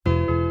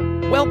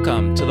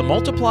Welcome to the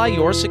Multiply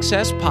Your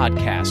Success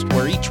podcast,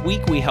 where each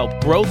week we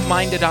help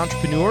growth-minded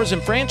entrepreneurs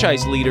and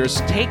franchise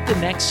leaders take the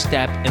next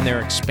step in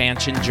their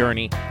expansion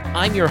journey.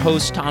 I'm your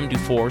host, Tom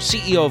Dufour,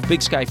 CEO of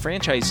Big Sky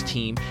Franchise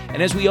Team,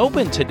 and as we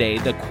open today,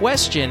 the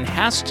question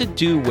has to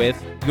do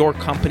with your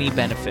company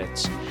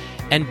benefits.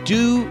 And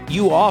do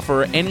you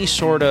offer any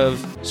sort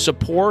of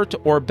support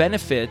or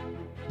benefit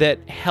that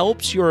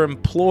helps your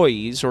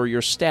employees or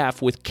your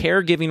staff with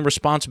caregiving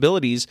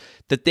responsibilities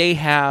that they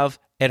have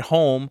at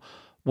home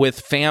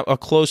with a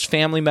close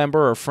family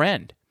member or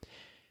friend?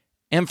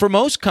 And for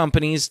most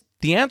companies,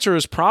 the answer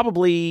is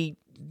probably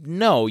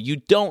no, you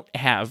don't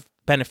have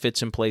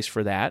benefits in place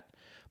for that.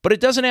 But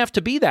it doesn't have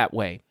to be that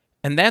way.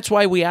 And that's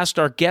why we asked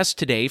our guest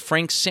today,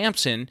 Frank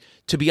Sampson,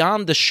 to be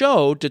on the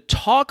show to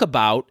talk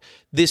about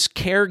this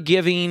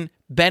caregiving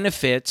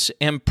benefits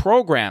and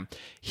program.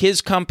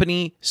 His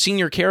company,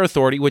 Senior Care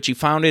Authority, which he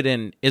founded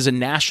and is a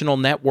national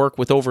network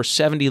with over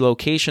 70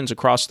 locations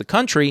across the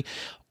country,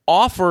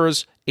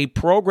 offers a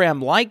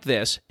program like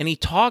this, and he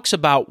talks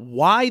about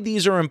why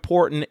these are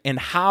important and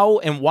how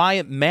and why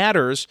it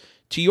matters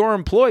to your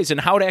employees and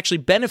how it actually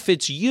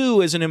benefits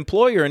you as an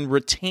employer in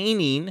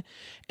retaining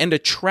and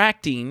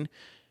attracting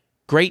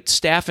great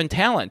staff and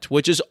talent,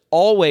 which is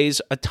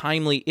always a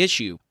timely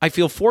issue. I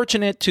feel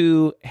fortunate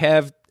to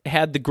have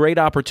had the great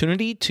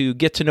opportunity to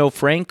get to know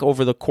Frank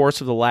over the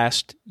course of the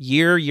last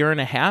year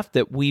and a half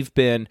that we've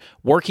been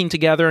working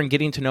together and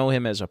getting to know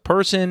him as a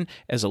person,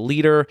 as a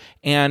leader,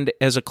 and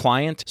as a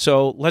client.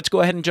 So let's go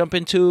ahead and jump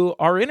into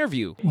our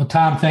interview. Well,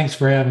 Tom, thanks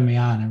for having me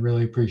on. I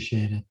really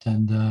appreciate it.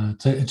 And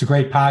it's a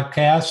great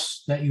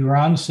podcast that you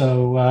run.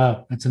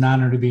 So it's an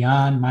honor to be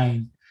on.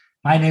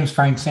 My name's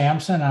Frank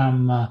Sampson.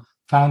 I'm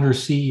founder,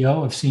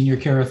 CEO of Senior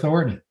Care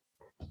Authority.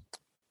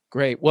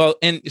 Great. Well,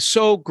 and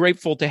so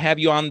grateful to have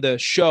you on the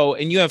show.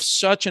 And you have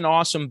such an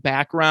awesome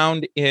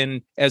background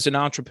as an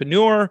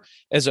entrepreneur,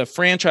 as a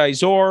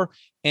franchisor,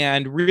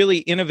 and really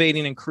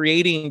innovating and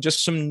creating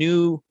just some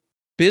new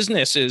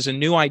businesses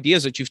and new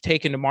ideas that you've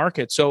taken to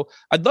market. So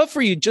I'd love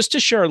for you just to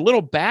share a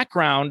little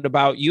background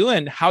about you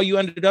and how you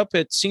ended up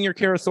at Senior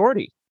Care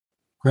Authority.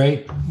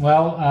 Great.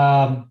 Well,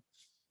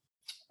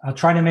 I'll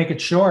try to make it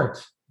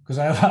short, because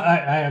I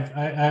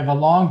have a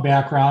long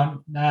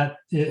background, not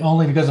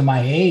only because of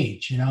my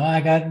age.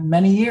 I got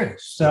many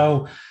years.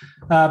 So,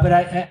 but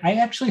I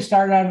actually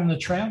started out in the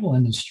travel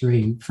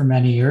industry for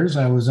many years.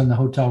 I was in the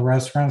hotel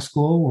restaurant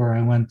school, where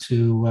I went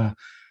to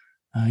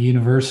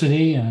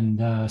university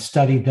and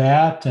studied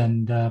that.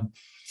 And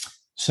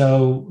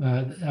so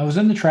I was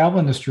in the travel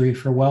industry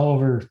for well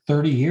over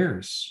 30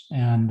 years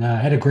and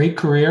had a great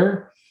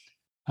career.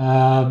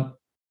 Kind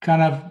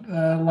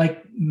of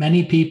like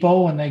many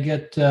people, when they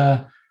get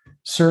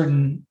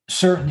certain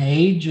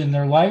age in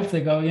their life, they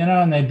go,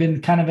 and they've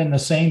been kind of in the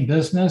same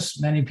business.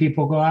 Many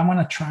people go, I want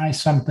to try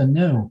something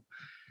new.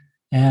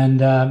 And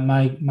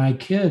my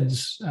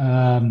kids,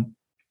 I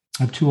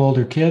have two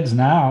older kids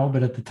now,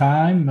 but at the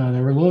time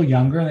they were a little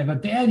younger. And they go,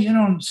 Dad, you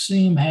don't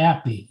seem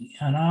happy,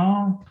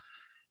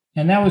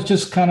 And that was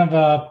just kind of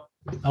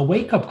a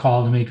wake-up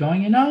call to me,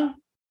 going,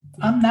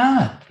 I'm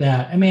not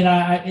that. I mean,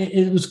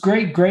 it was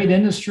great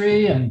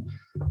industry. And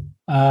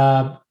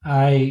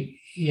I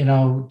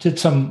did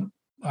some,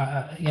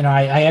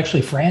 I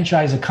actually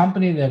franchised a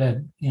company that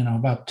had,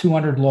 about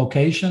 200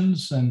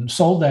 locations, and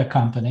sold that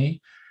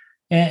company.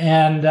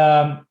 And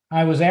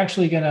I was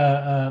actually going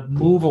to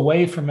move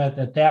away from it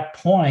at that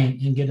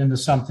point and get into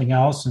something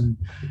else. And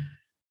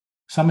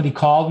somebody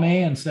called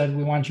me and said,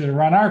 we want you to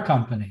run our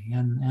company.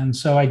 And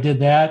so I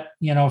did that,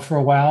 for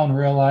a while, and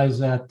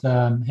realized that,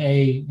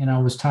 hey,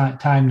 it was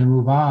time to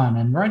move on.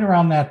 And right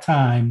around that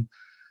time,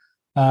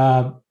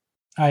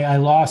 I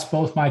lost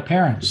both my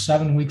parents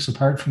 7 weeks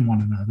apart from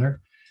one another.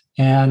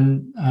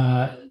 And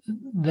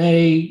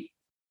they,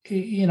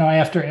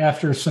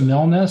 after some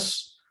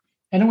illness,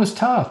 and it was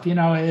tough.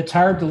 It's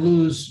hard to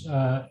lose,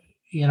 a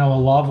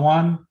loved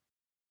one.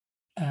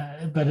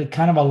 But it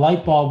kind of a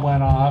light bulb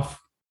went off,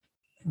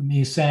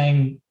 me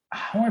saying,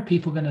 how are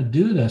people going to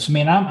do this? I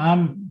mean,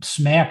 I'm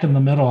smack in the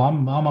middle.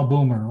 I'm a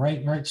boomer,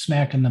 right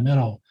smack in the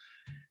middle.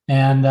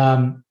 And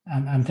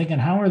I'm thinking,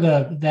 how are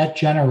that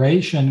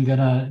generation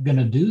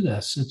gonna do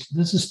this?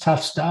 This is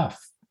tough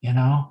stuff,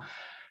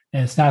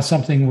 It's not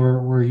something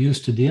we're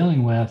used to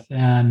dealing with.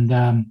 And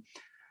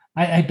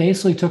I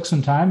basically took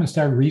some time and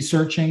started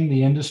researching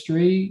the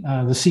industry,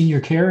 the senior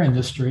care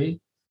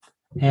industry,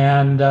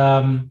 and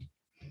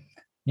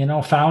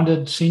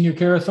founded Senior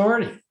Care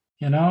Authority,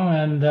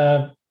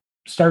 and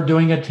started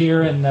doing it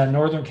here in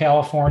Northern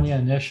California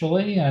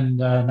initially, and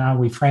now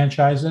we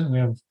franchise it.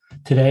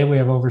 Today we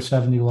have over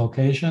 70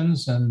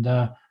 locations, and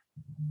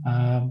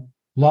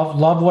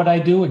love what I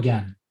do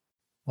again.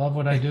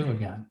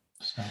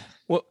 So.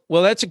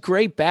 Well, that's a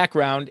great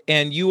background,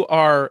 and you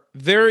are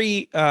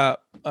very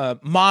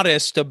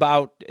modest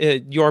about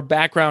your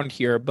background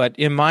here. But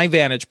in my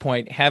vantage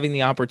point, having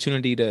the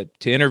opportunity to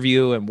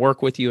interview and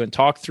work with you and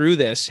talk through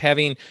this,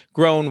 having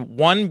grown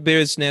one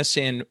business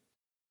in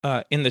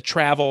in the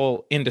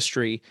travel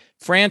industry,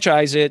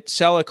 franchise it,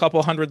 sell a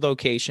couple hundred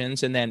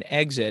locations, and then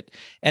exit,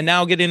 and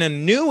now get in a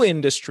new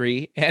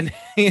industry and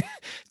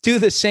do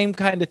the same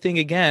kind of thing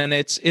again.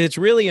 It's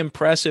really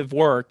impressive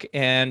work,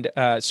 and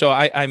so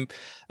I'm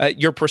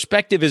your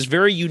perspective is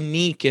very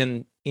unique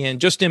in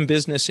just in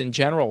business in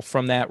general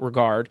from that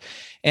regard.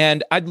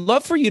 And I'd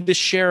love for you to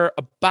share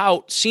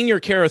about Senior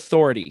Care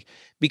Authority,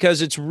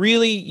 because it's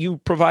really, you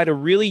provide a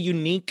really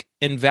unique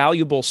and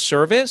valuable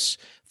service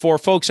for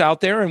folks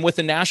out there. And with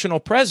a national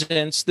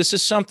presence, this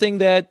is something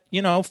that,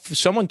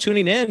 someone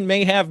tuning in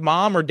may have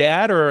mom or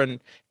dad or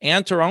an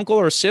aunt or uncle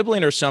or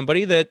sibling or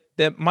somebody that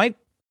might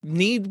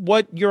need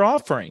what you're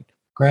offering.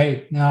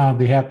 Great. No, I'll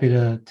be happy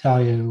to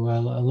tell you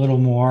a little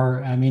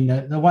more. I mean,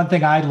 the one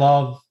thing I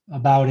love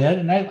about it,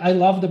 and I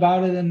loved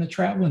about it in the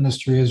travel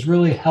industry, is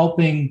really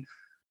helping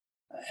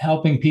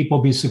people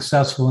be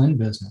successful in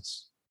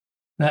business.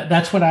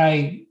 That's what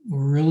I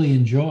really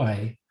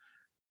enjoy.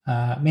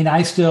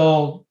 I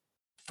still,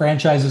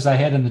 franchises I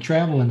had in the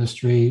travel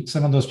industry,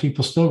 some of those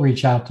people still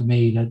reach out to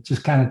me to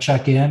just kind of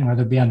check in,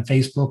 whether it be on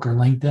Facebook or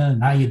LinkedIn,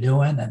 and how you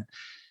doing? And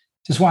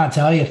just want to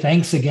tell you,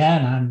 thanks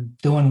again. I'm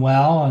doing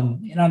well.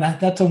 And,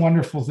 that's a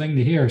wonderful thing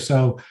to hear.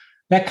 So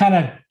that kind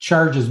of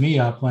charges me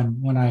up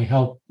when I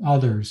help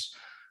others.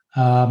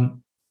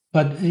 So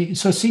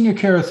Senior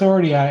Care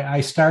Authority,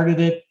 I started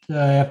it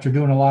after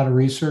doing a lot of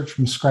research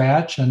from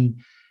scratch. And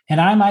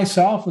I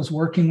myself was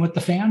working with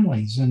the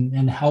families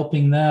and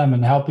helping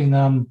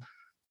them.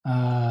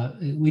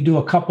 We do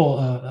a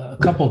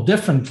couple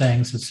different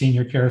things at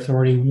Senior Care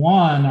Authority.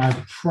 One, our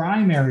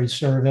primary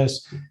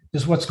service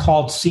is what's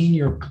called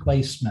senior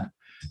placement.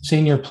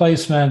 Senior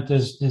placement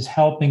is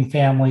helping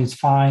families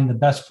find the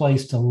best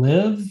place to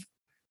live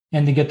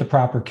and to get the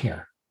proper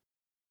care.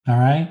 All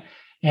right.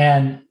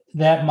 And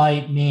that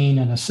might mean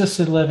an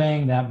assisted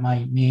living. That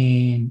might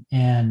mean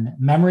in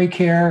memory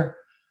care.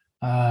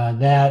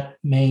 That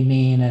may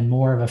mean in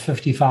more of a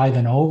 55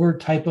 and over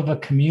type of a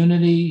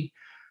community.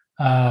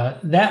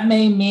 That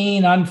may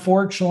mean,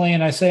 unfortunately,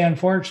 and I say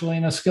unfortunately,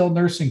 in a skilled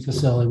nursing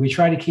facility. We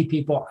try to keep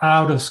people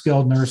out of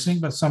skilled nursing,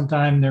 but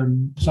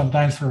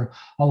sometimes for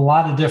a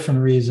lot of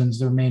different reasons,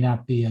 there may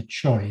not be a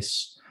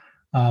choice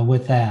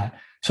with that.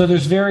 So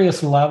there's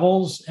various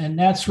levels, and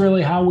that's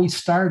really how we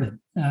started.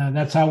 And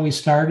that's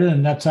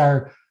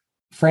our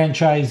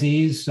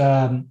franchisees'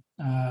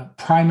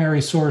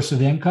 primary source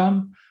of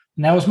income.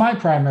 And that was my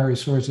primary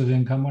source of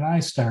income when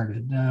I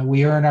started.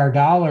 We earn our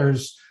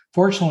dollars.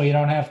 Fortunately, you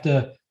don't have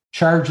to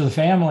charge the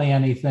family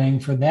anything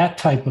for that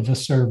type of a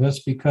service,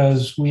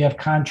 because we have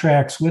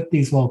contracts with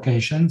these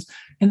locations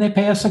and they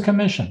pay us a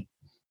commission,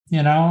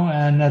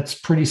 and that's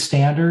pretty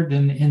standard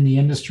in the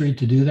industry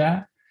to do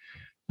that.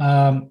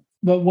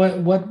 But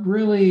what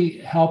really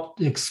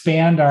helped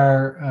expand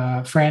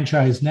our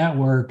franchise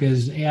network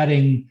is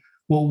adding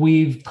what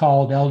we've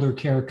called elder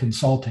care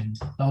consulting.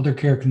 Elder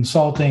care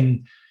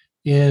consulting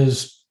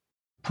is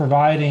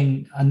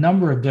providing a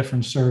number of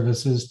different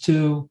services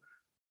to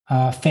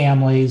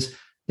families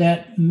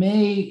that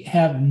may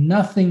have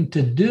nothing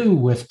to do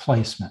with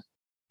placement.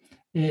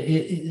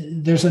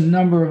 There's a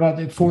number of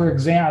other, for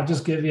example, I'll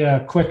just give you a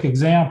quick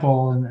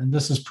example, and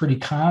this is pretty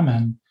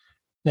common,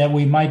 that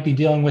we might be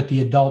dealing with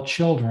the adult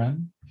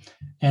children.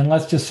 And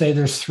let's just say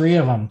there's three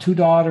of them, two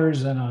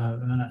daughters and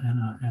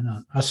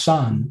a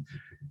son.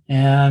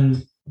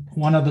 And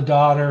one of the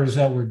daughters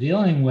that we're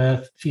dealing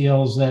with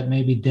feels that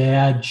maybe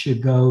dad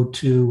should go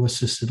to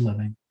assisted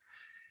living.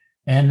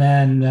 And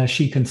then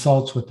she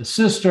consults with the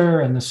sister,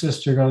 and the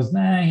sister goes,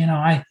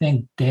 I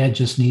think dad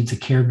just needs a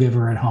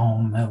caregiver at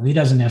home. He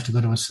doesn't have to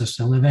go to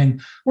assisted living.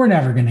 We're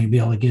never going to be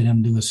able to get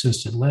him to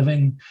assisted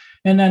living.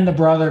 And then the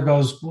brother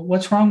goes,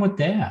 what's wrong with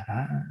dad?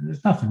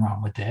 There's nothing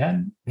wrong with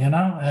dad.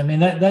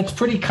 That's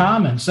pretty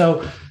common.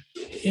 So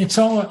it's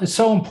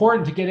so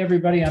important to get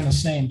everybody on the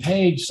same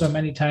page. So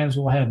many times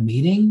we'll have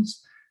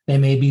meetings. They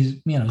may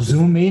be,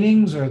 Zoom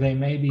meetings, or they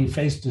may be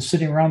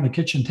sitting around the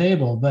kitchen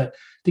table, but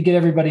to get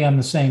everybody on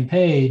the same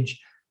page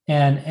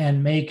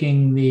and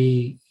making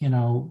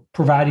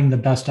providing the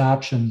best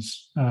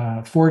options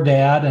for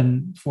dad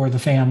and for the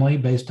family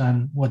based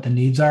on what the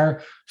needs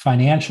are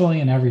financially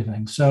and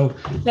everything. So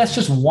that's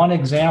just one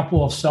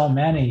example of so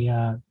many.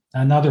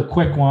 Another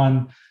quick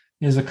one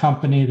is a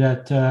company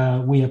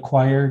that we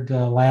acquired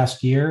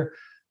last year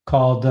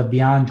called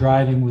Beyond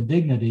Driving with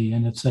Dignity.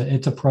 And it's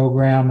a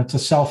program, it's a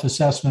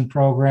self-assessment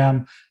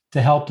program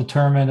to help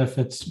determine if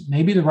it's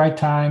maybe the right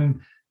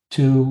time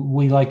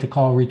we like to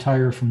call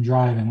retire from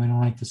driving. We don't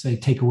like to say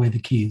take away the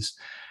keys.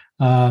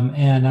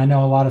 And I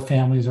know a lot of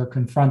families are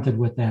confronted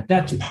with that.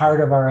 That's part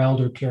of our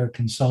elder care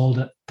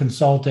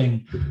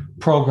consulting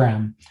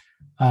program.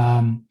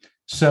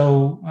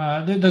 So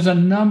there's a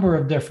number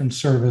of different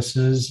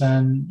services,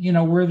 and,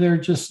 they're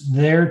just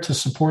there to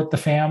support the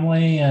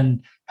family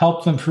and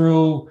help them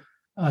through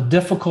a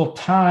difficult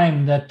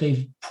time that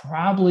they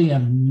probably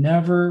have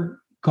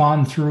never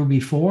gone through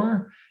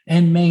before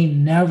and may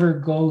never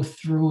go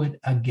through it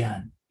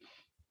again.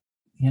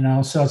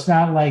 So it's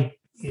not like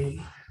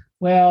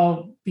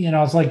well,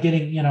 it's like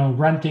getting,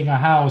 renting a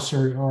house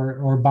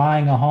or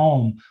buying a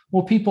home.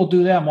 Well, people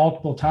do that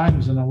multiple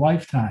times in a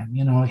lifetime.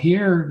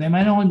 Here they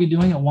might only be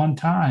doing it one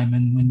time.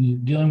 And when you're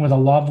dealing with a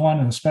loved one,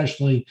 and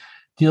especially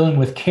dealing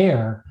with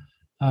care,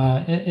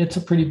 it's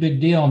a pretty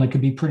big deal, and it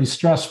could be pretty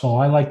stressful.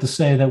 I like to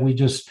say that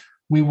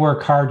we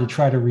work hard to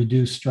try to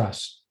reduce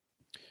stress.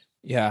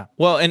 Yeah.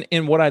 Well,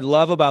 and what I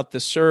love about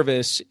the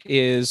service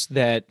is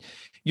that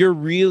you're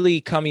really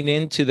coming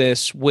into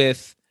this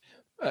with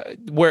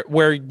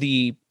where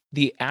the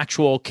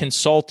actual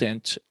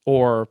consultant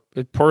or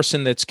the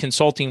person that's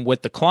consulting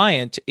with the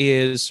client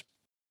is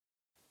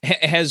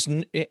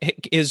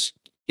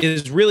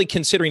really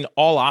considering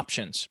all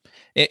options.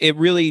 It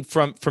really,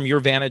 from your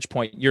vantage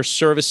point, you're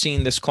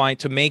servicing this client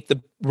to make the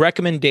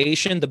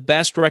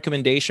best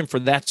recommendation for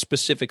that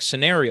specific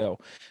scenario,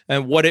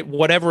 and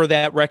whatever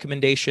that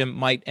recommendation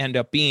might end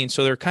up being.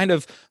 So they're kind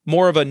of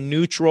more of a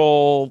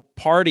neutral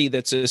party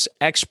that's this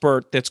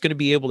expert that's going to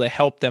be able to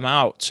help them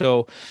out.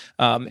 So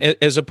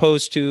as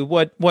opposed to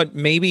what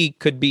maybe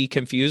could be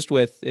confused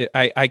with,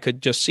 I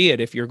could just see it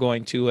if you're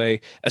going to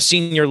a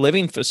senior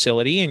living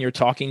facility and you're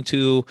talking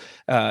to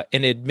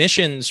an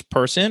admissions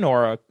person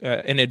or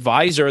an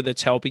advisor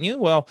that's helping you.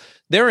 Well,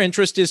 their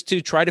interest is to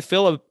try to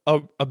fill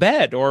a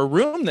bed or a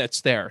room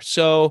that's there.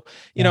 So,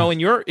 I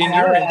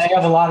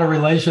have a lot of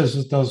relations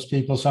with those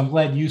people, so I'm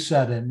glad you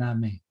said it, not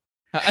me.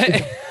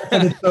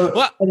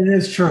 But it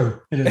is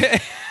true. It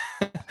is.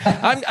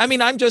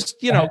 I'm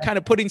just, kind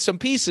of putting some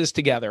pieces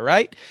together,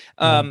 right?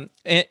 So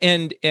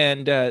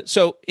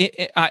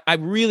I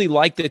really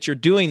like that you're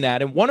doing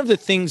that. And one of the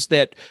things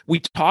that we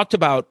talked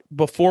about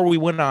before we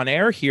went on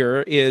air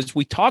here is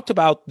we talked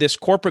about this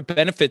corporate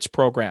benefits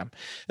program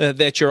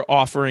that you're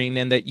offering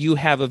and that you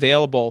have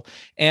available.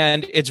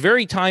 And it's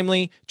very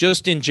timely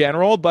just in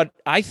general, but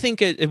I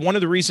think one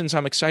of the reasons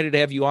I'm excited to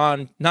have you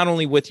on, not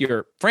only with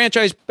your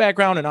franchise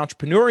background and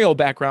entrepreneurial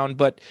background,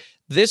 but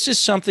this is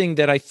something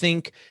that I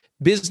think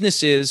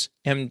businesses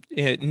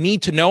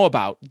need to know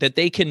about, that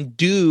they can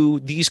do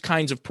these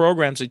kinds of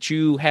programs that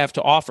you have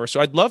to offer. So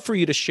I'd love for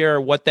you to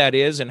share what that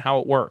is and how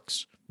it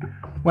works.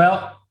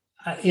 Well,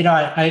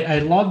 I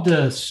love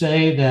to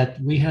say that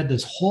we had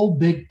this whole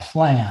big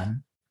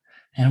plan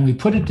and we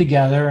put it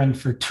together, and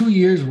for 2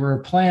 years we were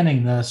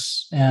planning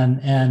this,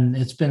 and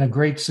it's been a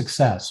great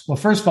success. Well,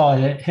 first of all,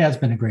 it has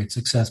been a great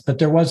success, but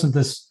there wasn't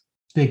this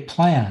big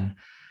plan.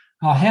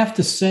 I'll have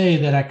to say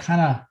that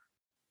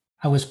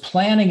I was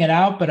planning it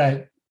out, but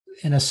I,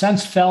 in a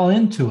sense, fell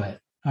into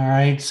it. All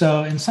right.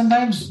 So, and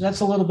sometimes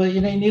that's a little bit,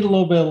 you need a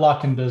little bit of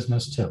luck in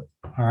business too.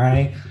 All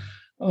right.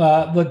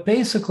 But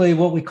basically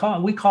what we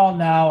call it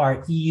now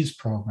our EASE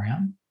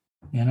program,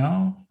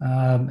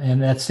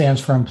 and that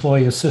stands for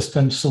Employee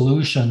Assistance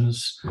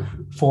Solutions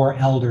for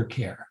Elder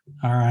Care.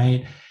 All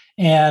right.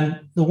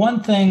 And the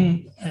one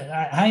thing,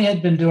 I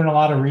had been doing a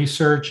lot of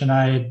research, and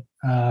I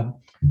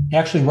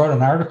actually wrote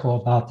an article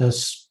about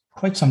this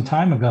quite some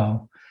time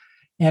ago,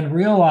 and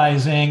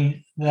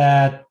realizing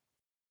that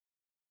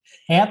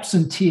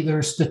there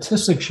are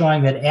statistics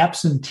showing that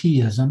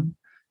absenteeism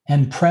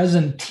and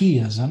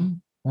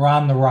presenteeism were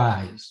on the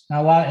rise.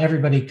 Now,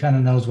 everybody kind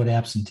of knows what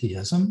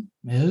absenteeism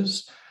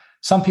is.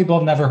 Some people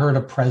have never heard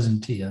of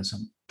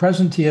presenteeism.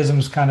 Presenteeism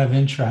is kind of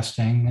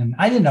interesting, and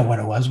I didn't know what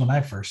it was when I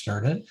first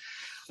heard it.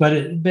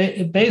 But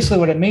basically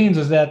what it means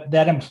is that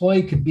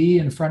employee could be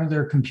in front of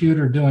their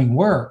computer doing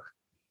work,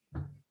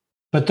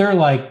 but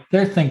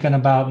they're thinking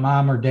about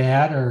mom or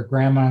dad or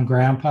grandma and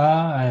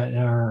grandpa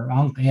or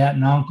aunt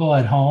and uncle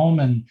at home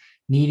and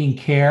needing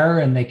care,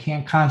 and they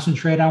can't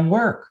concentrate on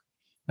work.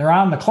 They're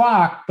on the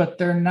clock, but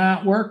they're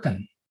not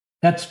working.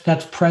 That's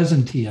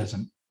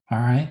presenteeism. All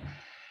right.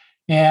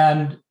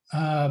 And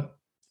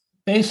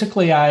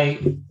basically,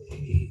 I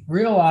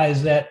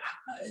realized that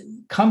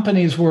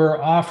companies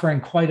were offering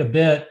quite a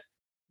bit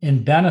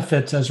in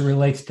benefits as it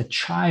relates to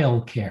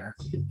childcare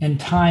and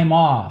time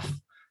off.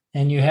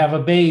 And you have a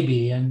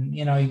baby, and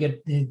you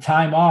get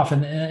time off,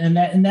 and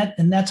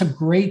that's a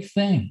great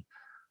thing.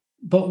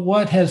 But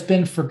what has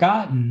been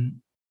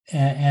forgotten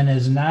and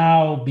is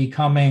now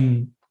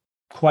becoming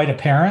quite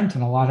apparent,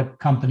 and a lot of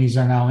companies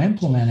are now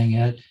implementing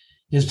it,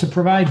 is to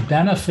provide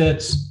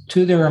benefits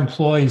to their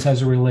employees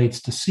as it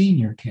relates to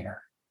senior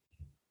care.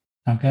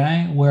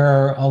 Okay,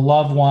 where a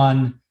loved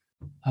one,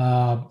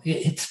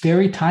 it's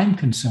very time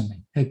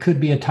consuming. It could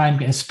be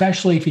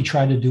especially if you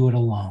try to do it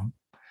alone.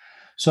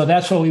 So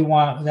that's what we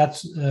want.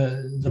 That's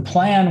the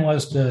plan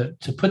was to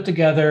put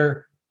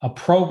together a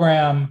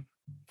program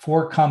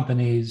for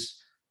companies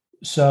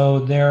so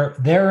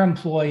their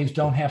employees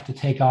don't have to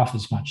take off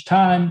as much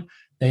time.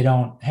 They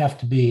don't have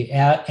to be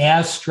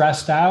as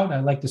stressed out. I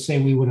like to say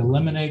we would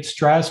eliminate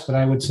stress, but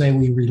I would say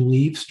we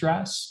relieve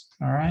stress.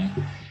 All right.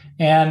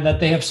 And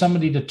that they have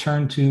somebody to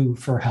turn to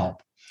for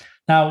help.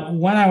 Now,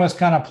 when I was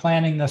kind of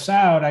planning this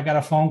out, I got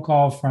a phone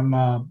call from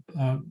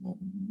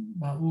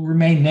will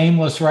remain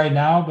nameless right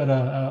now, but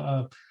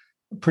a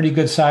pretty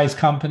good sized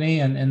company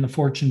in the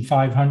Fortune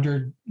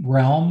 500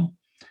 realm.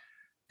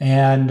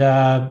 And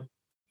I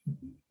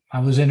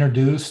was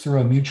introduced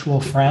through a mutual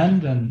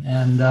friend,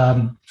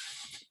 and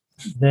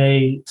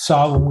they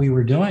saw what we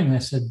were doing. They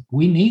said,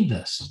 we need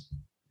this,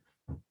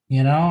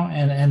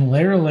 and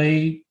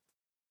literally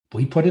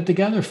we put it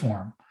together for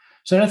them.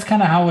 So that's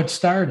kind of how it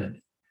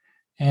started.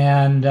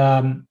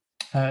 And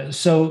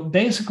so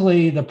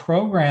basically the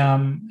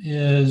program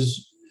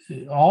is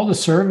all the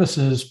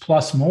services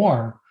plus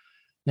more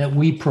that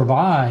we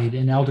provide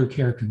in elder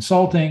care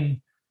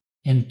consulting,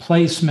 in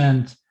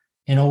placement,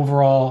 in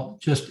overall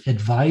just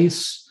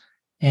advice.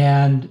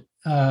 And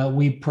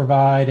we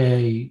provide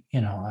a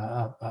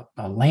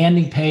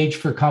landing page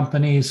for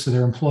companies so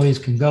their employees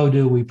can go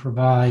to. We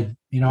provide,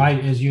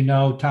 as you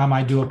know, Tom,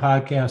 I do a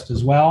podcast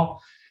as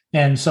well.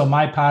 And so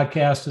my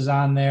podcast is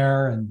on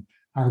there, and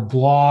our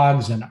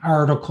blogs and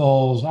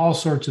articles, all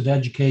sorts of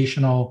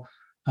educational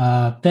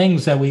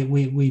things that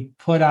we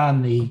put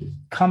on the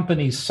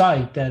company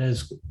site that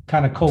is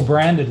kind of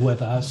co-branded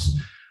with us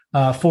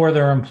for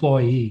their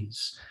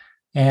employees.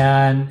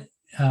 And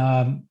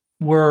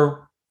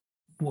we're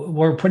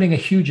putting a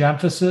huge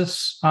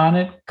emphasis on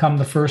it come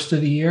the first of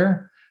the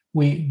year.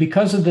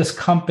 Because of this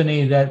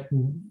company that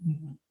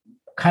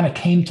kind of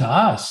came to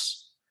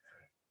us,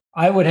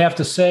 I would have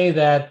to say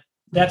that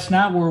that's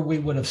not where we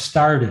would have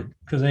started,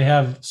 because they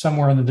have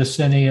somewhere in the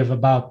vicinity of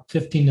about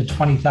 15 to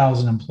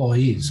 20,000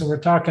 employees. So we're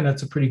talking,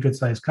 it's a pretty good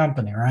sized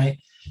company, right?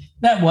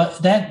 That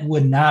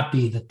would not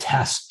be the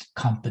test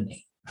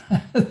company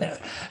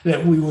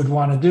that we would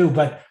want to do,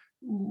 but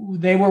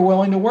they were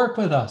willing to work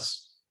with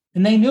us,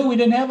 and they knew we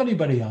didn't have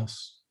anybody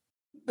else.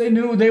 They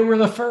knew they were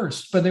the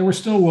first, but they were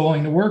still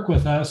willing to work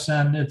with us.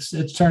 And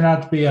it's turned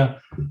out to be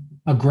a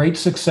great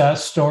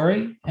success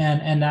story.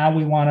 And now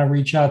we want to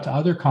reach out to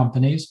other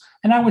companies.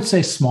 And I would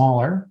say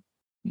smaller,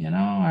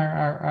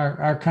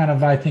 our kind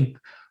of, I think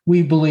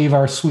we believe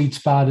our sweet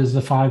spot is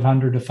the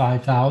 500 to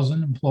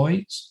 5,000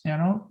 employees,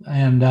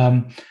 and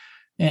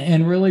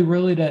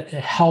really to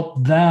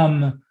help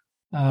them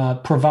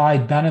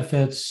provide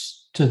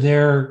benefits to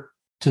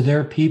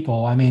their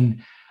people. I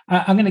mean,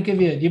 I'm going to give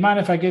you, do you mind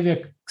if I give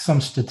you some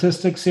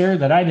statistics here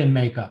that I didn't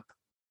make up?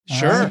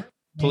 Sure. Right?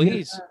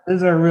 Please.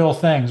 These are real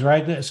things,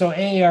 right? So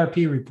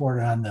AARP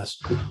reported on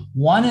this.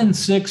 1 in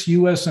 6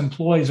 U.S.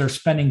 employees are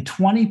spending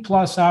 20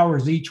 plus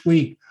hours each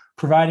week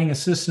providing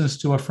assistance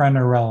to a friend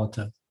or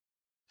relative.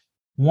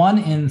 1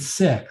 in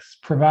 6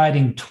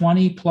 providing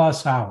 20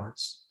 plus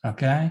hours.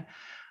 Okay.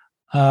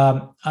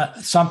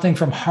 Something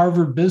from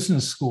Harvard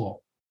Business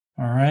School.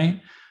 All right.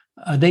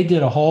 They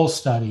did a whole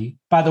study.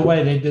 By the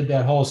way, they did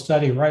that whole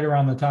study right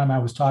around the time I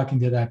was talking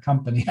to that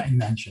company I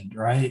mentioned,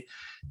 right?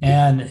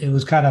 And it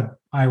was kind of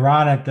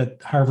ironic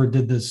that Harvard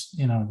did this,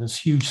 this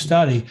huge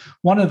study.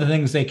 One of the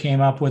things they came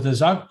up with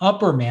is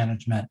upper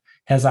management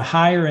has a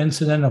higher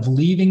incidence of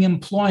leaving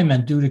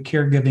employment due to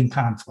caregiving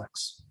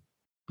conflicts.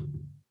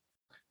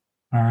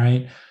 All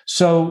right.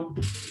 So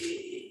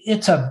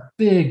it's a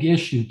big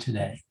issue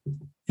today.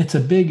 It's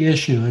a big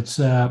issue. It's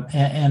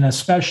and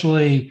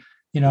especially,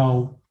 I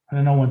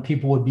don't know when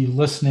people would be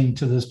listening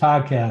to this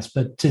podcast,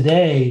 but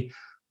today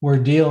we're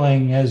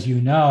dealing, as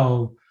you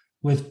know,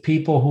 with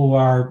people who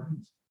are,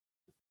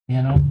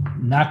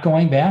 not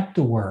going back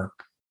to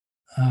work,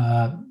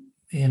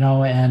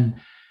 and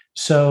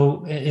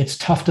so it's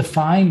tough to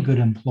find good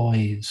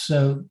employees.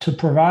 So to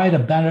provide a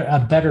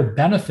better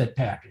benefit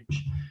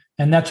package,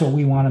 and that's what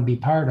we want to be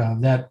part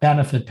of, that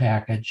benefit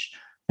package,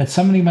 that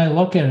somebody might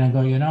look at it and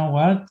go, you know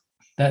what,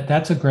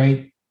 that's a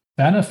great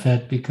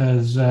benefit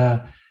because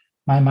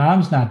my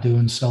mom's not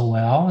doing so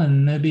well,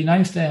 and it'd be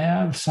nice to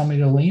have somebody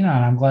to lean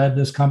on. I'm glad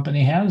this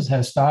company has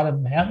thought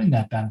of having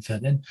that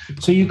benefit. And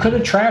so you could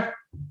attract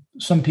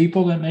some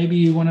people that maybe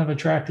you wouldn't have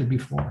attracted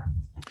before.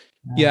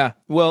 Yeah.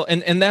 Well,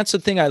 and that's the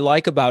thing I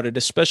like about it,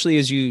 especially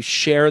as you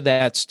share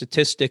that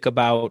statistic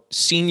about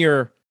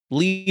senior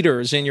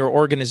leaders in your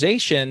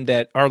organization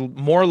that are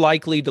more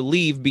likely to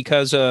leave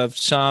because of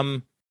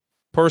some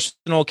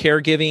personal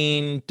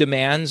caregiving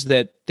demands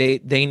that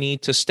they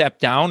need to step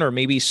down or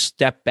maybe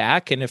step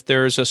back. And if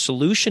there's a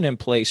solution in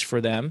place for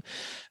them,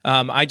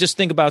 I just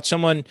think about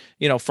someone,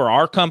 for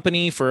our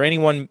company, for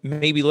anyone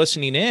maybe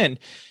listening in,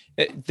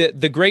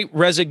 the great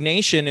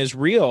resignation is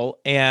real.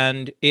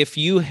 And if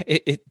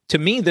to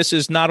me, this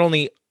is not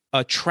only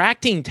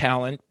attracting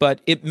talent,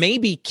 but it may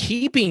be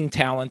keeping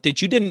talent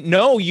that you didn't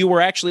know you were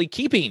actually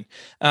keeping,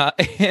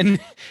 and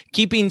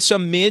keeping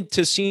some mid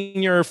to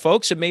senior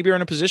folks that maybe are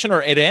in a position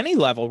or at any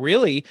level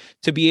really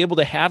to be able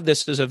to have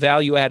this as a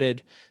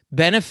value-added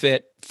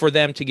benefit for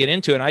them to get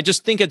into. And I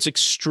just think it's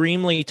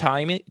extremely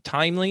timely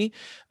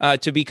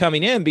to be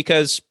coming in,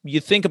 because you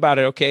think about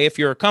it, okay, if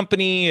you're a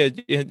company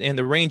in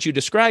the range you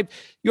described,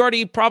 you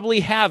already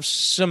probably have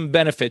some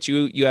benefits.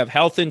 You have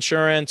health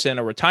insurance and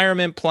a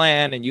retirement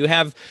plan, and you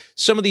have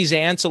some of these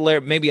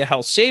ancillary, maybe a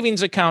health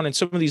savings account and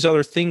some of these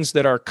other things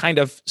that are kind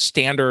of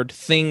standard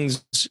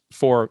things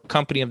for a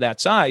company of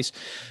that size.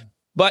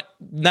 But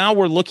now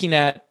we're looking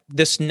at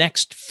this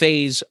next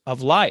phase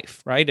of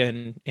life, right?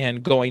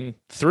 And going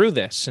through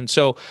this. And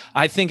so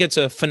I think it's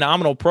a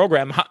phenomenal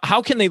program.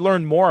 How can they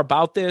learn more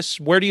about this?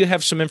 Where do you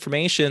have some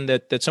information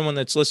that someone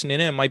that's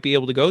listening in might be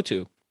able to go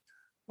to?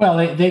 Well,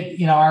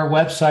 our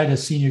website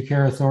is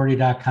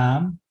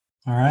seniorcareauthority.com.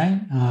 All right.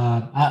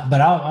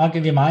 But I'll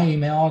give you my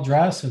email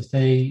address if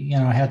they,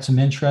 had some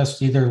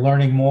interest, either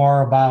learning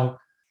more about,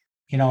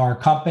 our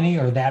company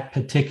or that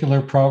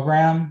particular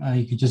program.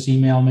 You could just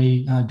email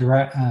me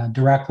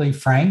directly,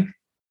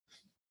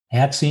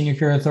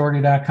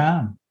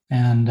 frank@seniorcareauthority.com.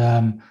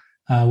 And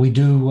we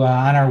do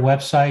on our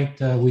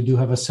website, we do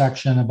have a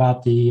section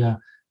about the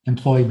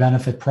employee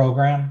benefit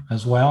program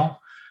as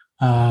well.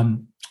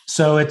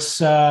 So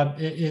it's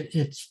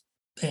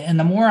and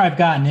the more I've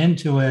gotten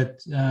into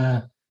it,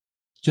 I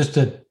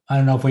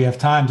don't know if we have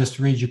time just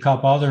to read you a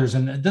couple others.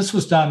 And this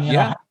was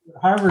done,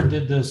 Harvard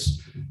did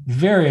this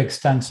very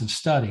extensive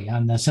study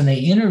on this, and they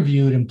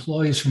interviewed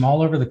employees from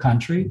all over the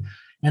country,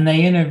 and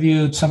they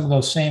interviewed some of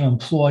those same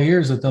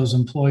employers that those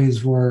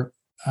employees were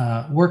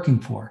working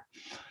for.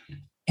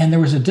 And there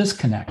was a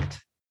disconnect.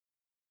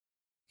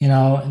 The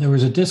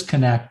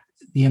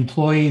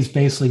employees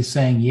basically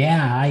saying,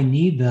 yeah, I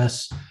need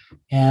this.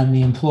 And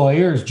the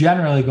employers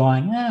generally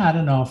going, I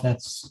don't know if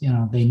that's,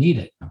 they need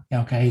it.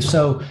 Okay.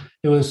 So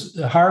it was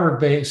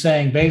Harvard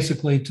saying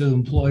basically to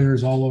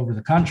employers all over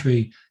the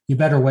country, you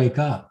better wake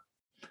up.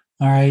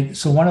 All right.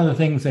 So one of the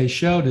things they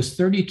showed is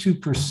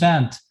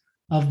 32%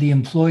 of the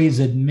employees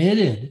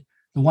admitted,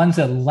 the ones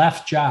that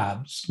left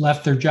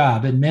their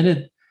job,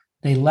 admitted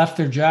they left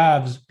their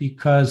jobs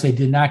because they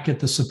did not get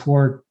the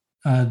support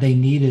they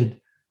needed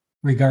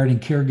regarding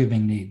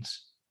caregiving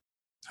needs.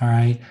 All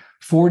right.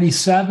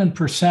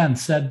 47%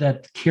 said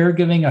that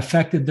caregiving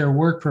affected their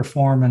work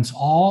performance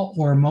all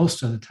or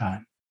most of the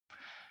time.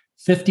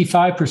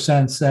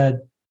 55% said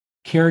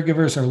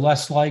caregivers are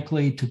less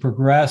likely to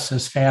progress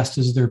as fast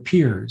as their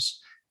peers,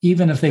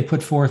 even if they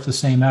put forth the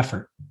same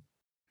effort,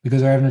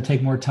 because they're having to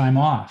take more time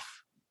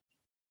off.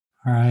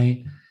 All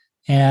right.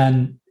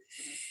 And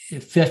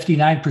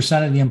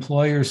 59% of the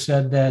employers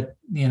said that,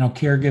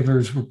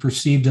 caregivers were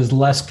perceived as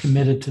less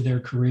committed to their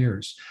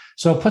careers.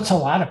 So it puts a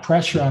lot of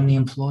pressure on the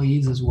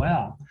employees as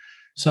well.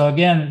 So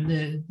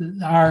again,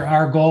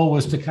 our goal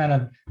was to kind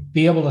of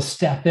be able to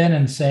step in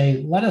and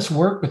say, let us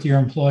work with your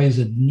employees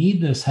that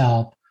need this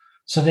help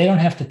so they don't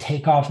have to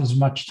take off as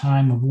much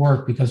time of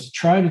work, because to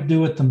try to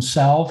do it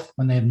themselves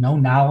when they have no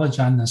knowledge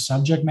on the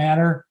subject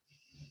matter,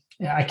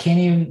 I can't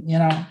even,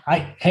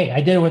 I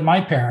did it with my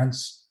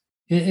parents.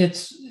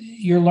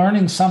 You're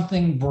learning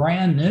something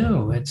brand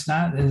new. It's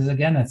not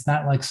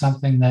like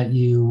something that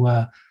you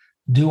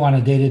do on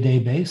a day-to-day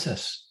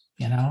basis,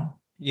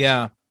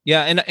 Yeah.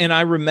 And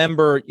I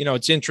remember,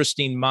 it's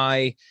interesting.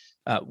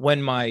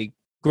 When my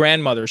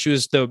grandmother, she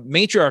was the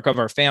matriarch of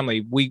our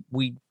family. We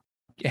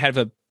had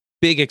a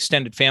big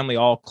extended family,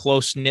 all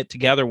close knit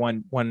together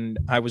when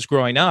I was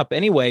growing up.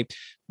 Anyway,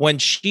 when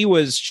she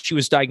was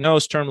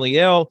diagnosed terminally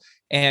ill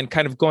and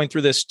kind of going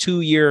through this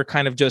 2-year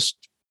kind of just,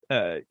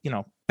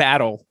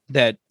 battle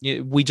that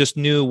we just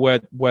knew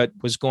what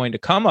was going to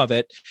come of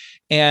it.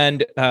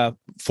 And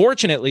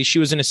fortunately, she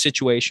was in a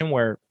situation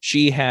where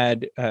she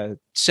had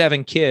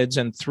 7 kids,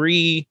 and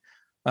 3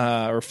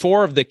 or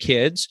 4 of the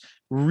kids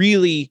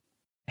really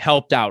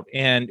helped out,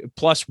 and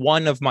plus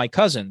one of my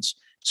cousins.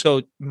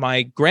 So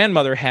my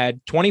grandmother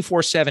had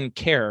 24/7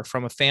 care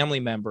from a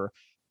family member,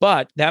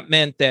 but that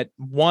meant that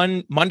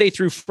one Monday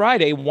through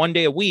Friday, one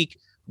day a week,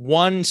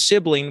 one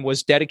sibling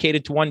was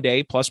dedicated to one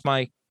day, plus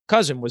my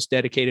cousin was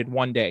dedicated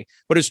one day,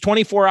 but it's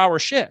 24-hour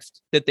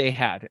shift that they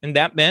had. And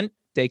that meant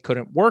they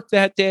couldn't work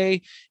that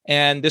day.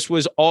 And this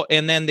was all,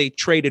 and then they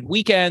traded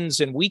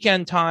weekends and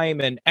weekend time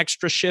and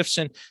extra shifts.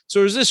 And so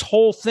there was this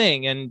whole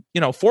thing. And,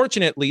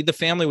 fortunately the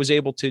family was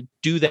able to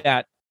do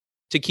that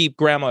to keep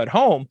grandma at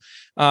home.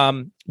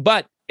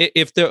 But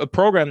if the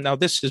program, now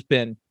this has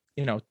been,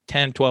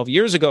 10, 12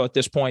 years ago at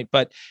this point,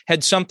 but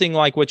had something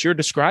like what you're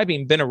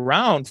describing been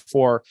around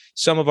for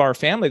some of our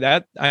family,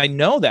 that I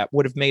know that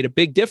would have made a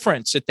big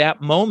difference at that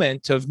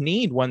moment of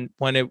need when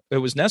it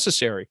was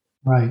necessary.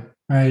 Right.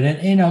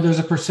 And, there's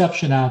a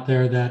perception out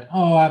there that,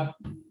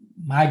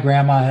 my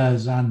grandma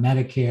is on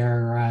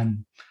Medicare or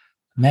on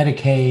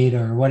Medicaid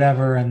or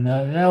whatever, and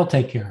they'll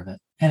take care of it.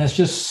 And it's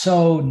just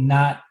so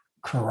not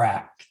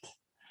correct.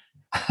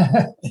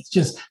 It's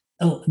just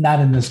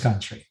not in this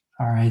country.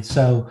 All right.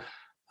 So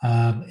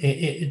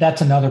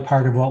that's another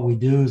part of what we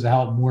do, is to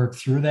help work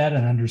through that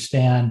and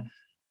understand,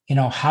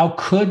 how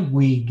could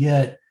we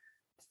get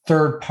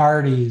third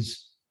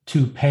parties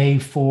to pay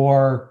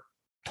for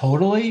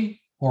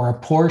totally or a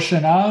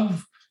portion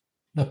of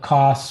the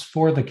costs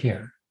for the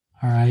care.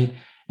 All right.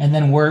 And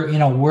then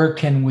where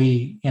can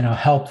we,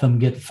 help them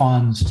get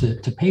funds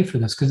to pay for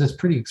this? Because it's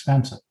pretty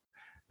expensive.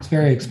 It's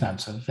very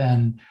expensive.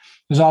 And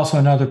there's also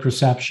another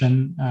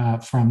perception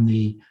from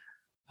the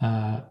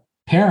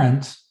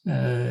parents,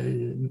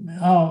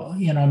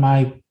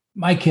 my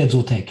kids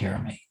will take care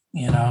of me,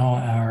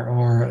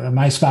 or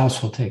my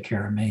spouse will take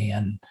care of me,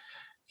 and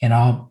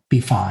I'll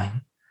be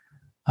fine.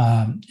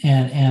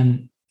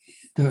 And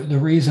the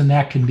reason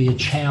that can be a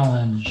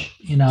challenge,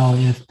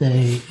 if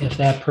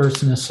that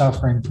person is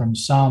suffering from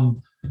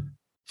some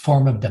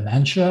form of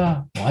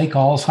dementia, like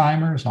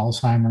Alzheimer's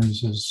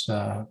is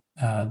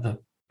the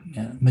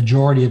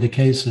majority of the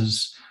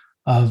cases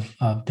of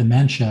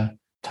dementia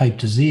type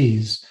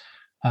disease.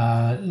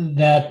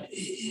 that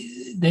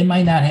they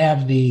might not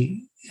have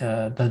the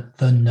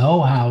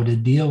know-how to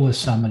deal with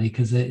somebody,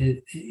 because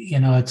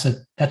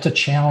that's a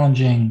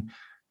challenging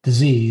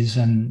disease,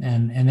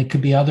 and it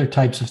could be other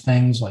types of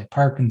things like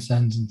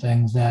Parkinson's and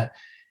things that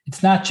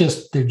it's not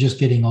just they're just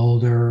getting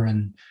older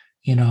and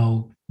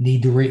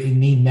need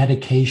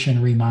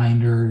medication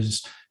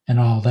reminders and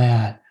all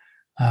that.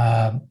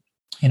 The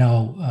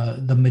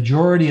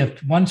majority of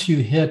once you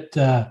hit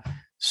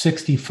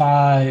 70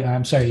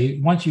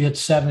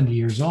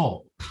 years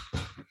old,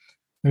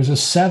 there's a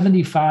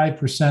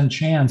 75%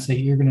 chance that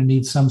you're going to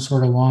need some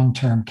sort of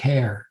long-term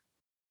care.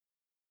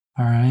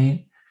 All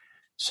right.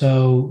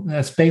 So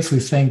that's basically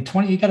saying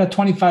you got a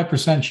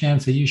 25%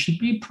 chance that you should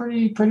be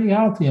pretty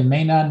healthy and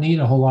may not need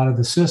a whole lot of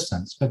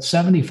assistance, but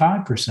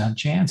 75%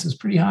 chance is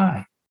pretty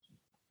high.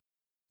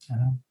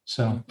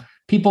 So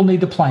people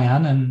need to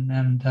plan,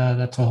 and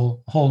that's a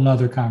whole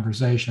nother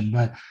conversation.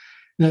 But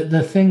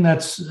the thing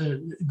that's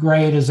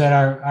great is that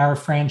our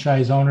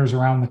franchise owners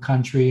around the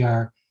country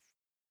are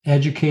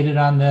educated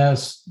on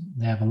this.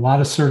 They have a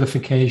lot of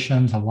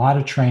certifications, a lot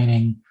of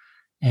training,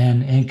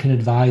 and can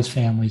advise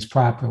families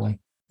properly,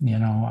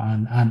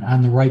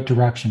 on the right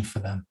direction for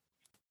them.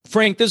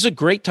 Frank, this is a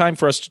great time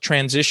for us to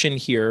transition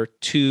here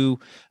to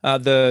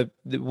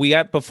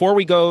before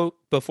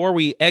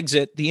we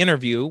exit the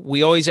interview,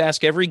 we always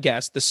ask every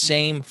guest the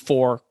same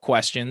 4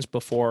 questions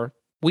before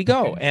we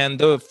go. Okay. And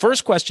the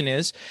first question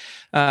is,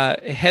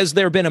 has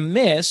there been a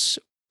miss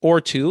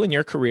or 2 in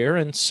your career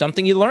and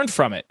something you learned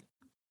from it?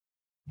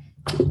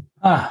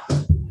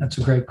 That's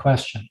a great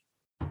question.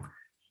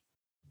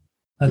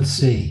 Let's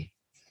see.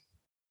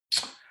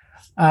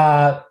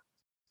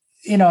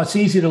 It's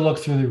easy to look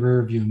through the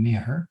rearview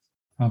mirror.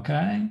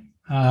 Okay.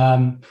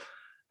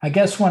 I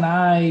guess when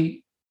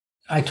I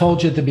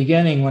told you at the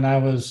beginning, when I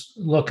was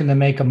looking to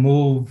make a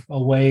move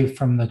away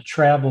from the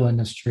travel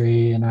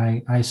industry, and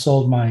I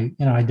sold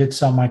I did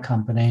sell my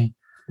company.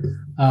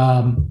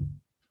 I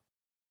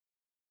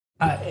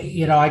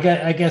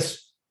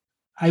guess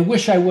I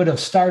wish I would have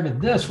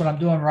started this, what I'm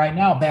doing right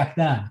now, back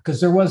then, because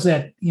there was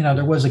a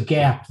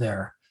gap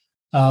there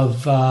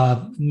of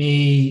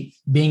me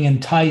being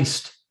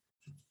enticed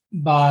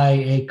by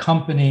a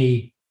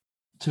company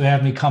to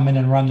have me come in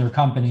and run their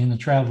company in the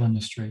travel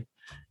industry.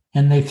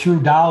 And they threw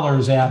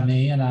dollars at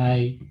me, and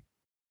I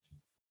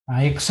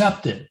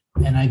accepted.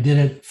 And I did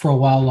it for a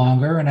while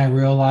longer, and I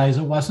realized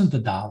it wasn't the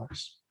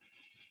dollars,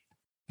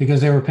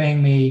 because they were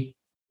paying me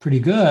pretty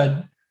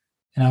good,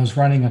 and I was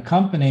running a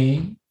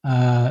company.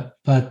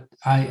 But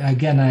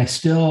I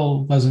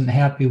still wasn't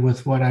happy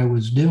with what I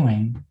was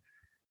doing.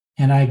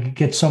 And I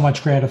get so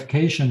much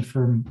gratification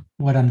from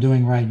what I'm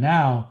doing right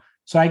now.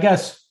 So I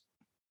guess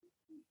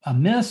a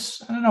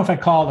miss, I don't know if I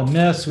call it a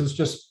miss, it was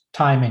just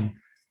timing.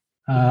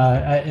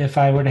 If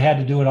I would have had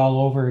to do it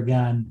all over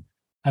again,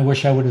 I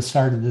wish I would have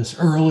started this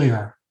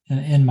earlier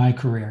in my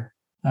career.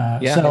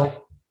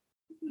 So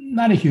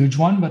not a huge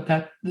one, but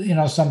that,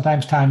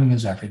 sometimes timing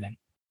is everything.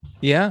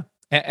 Yeah.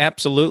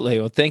 Absolutely.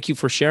 Well, thank you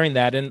for sharing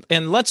that.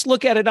 And let's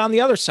look at it on the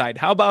other side.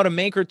 How about a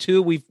make or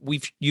 2?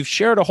 You've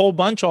shared a whole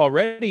bunch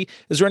already.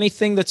 Is there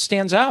anything that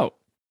stands out?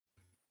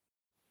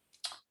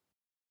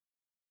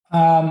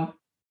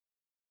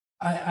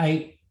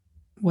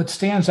 What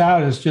stands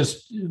out is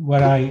just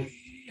what I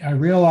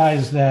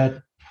realize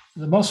that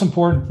the most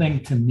important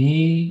thing to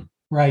me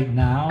right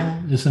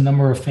now is the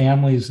number of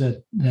families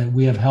that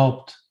we have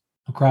helped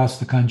across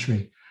the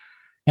country.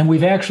 And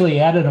we've actually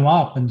added them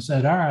up and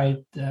said, all right,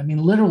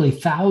 literally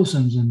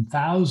thousands and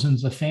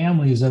thousands of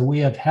families that we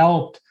have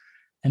helped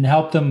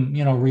them,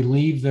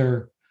 relieve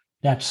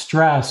that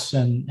stress.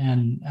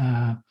 And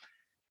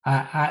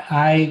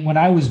I when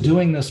I was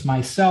doing this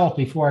myself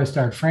before I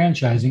started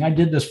franchising, I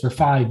did this for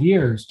 5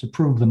 years to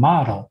prove the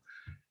model.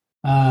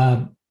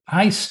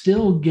 I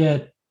still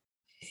get,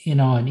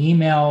 an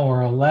email or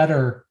a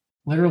letter.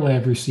 Literally,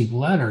 I've received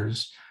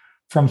letters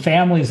from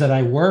families that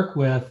I work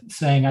with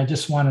saying, I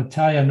just want to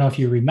tell you, I don't know if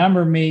you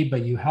remember me,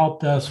 but you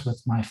helped us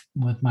with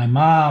my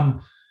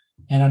mom.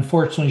 And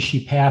unfortunately,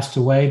 she passed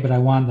away, but I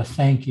wanted to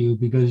thank you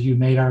because you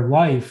made our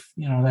life,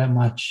 that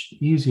much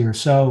easier.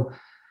 So,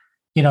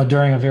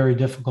 during a very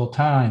difficult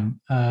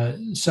time.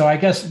 So I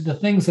guess the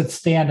things that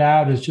stand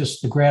out is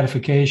just the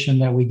gratification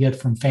that we get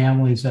from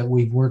families that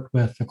we've worked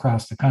with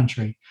across the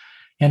country.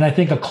 And I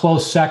think a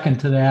close second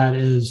to that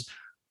is,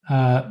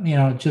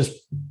 just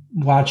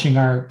watching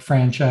our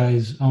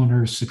franchise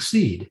owners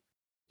succeed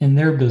in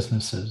their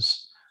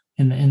businesses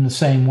in the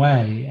same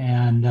way.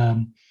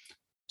 And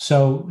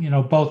so,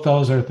 both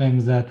those are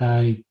things that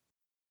I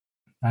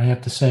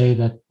have to say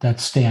that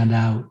stand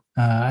out.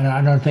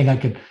 I don't think I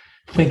could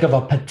think of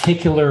a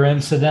particular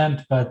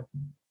incident, but,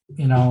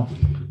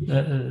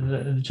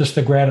 just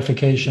the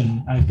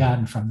gratification I've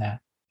gotten from that.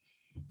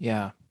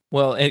 Yeah.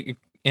 Well,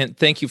 and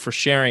thank you for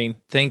sharing.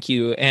 Thank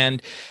you.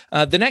 And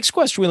the next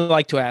question we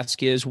like to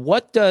ask is,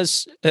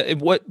 has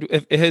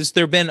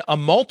there been a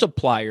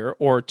multiplier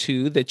or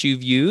 2 that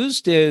you've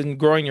used in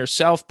growing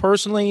yourself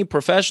personally,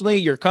 professionally,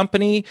 your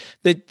company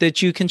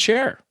that you can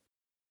share?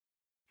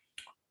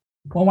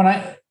 Well, when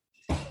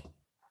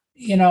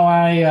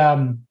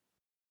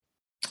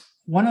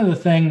one of the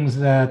things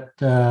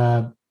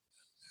that,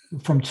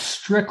 from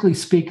strictly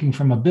speaking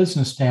from a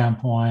business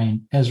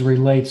standpoint, as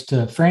relates to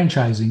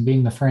franchising,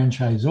 being the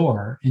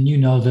franchisor, and you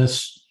know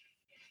this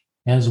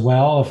as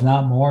well, if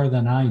not more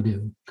than I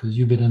do, because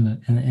you've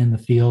been in the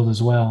field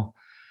as well.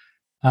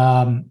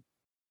 So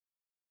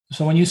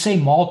when you say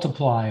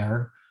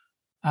multiplier,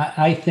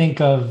 I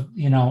think of,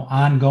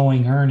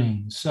 ongoing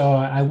earnings. So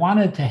I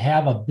wanted to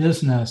have a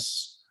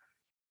business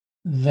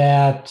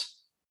that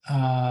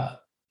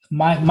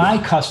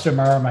my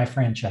customer are my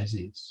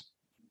franchisees.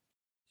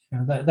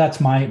 That's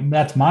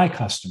my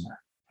customer.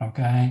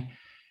 Okay.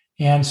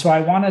 And so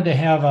I wanted to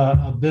have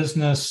a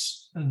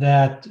business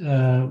that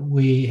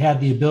we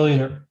had the ability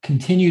to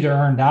continue to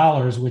earn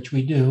dollars, which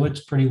we do. It's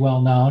pretty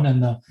well known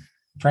in the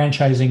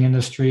franchising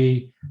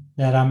industry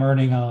that I'm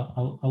earning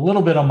a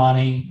little bit of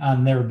money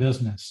on their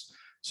business.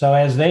 So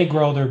as they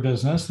grow their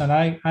business, then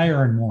I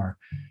earn more.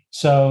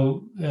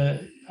 So,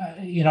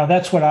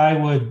 that's what I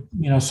would,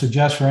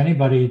 suggest for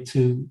anybody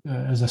to,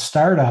 as a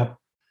startup,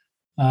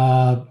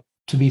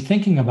 to be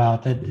thinking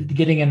about, that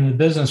getting into the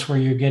business where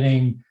you're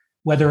getting,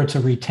 whether it's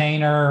a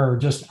retainer or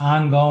just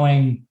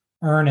ongoing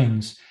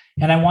earnings.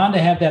 And I wanted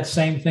to have that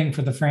same thing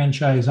for the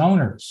franchise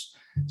owners.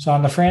 So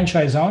on the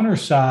franchise owner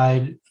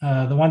side,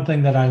 the one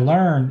thing that I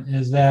learned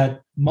is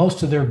that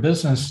most of their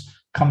business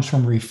comes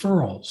from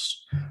referrals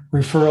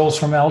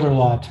from elder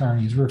law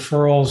attorneys,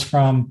 referrals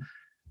from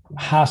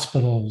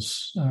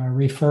hospitals,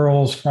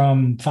 referrals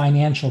from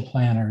financial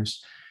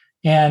planners.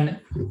 And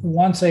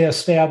once they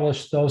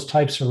establish those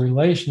types of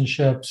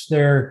relationships,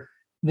 they're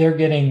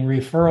getting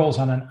referrals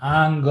on an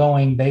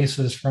ongoing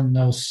basis from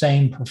those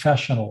same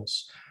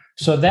professionals.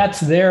 So that's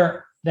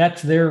their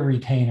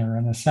retainer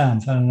in a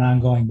sense on an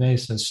ongoing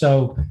basis.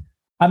 So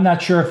I'm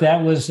not sure if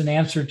that was an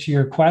answer to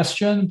your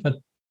question, but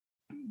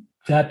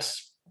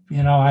that's,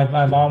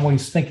 I've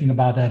always thinking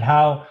about that.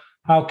 How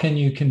can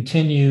you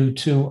continue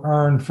to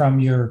earn from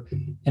your,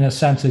 in a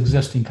sense,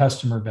 existing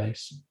customer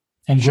base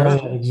and grow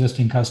that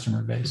existing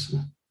customer base?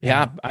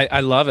 Yeah,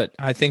 I love it.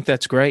 I think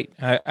that's great.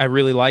 I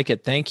really like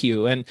it. Thank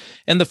you. And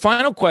the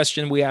final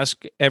question we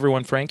ask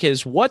everyone, Frank,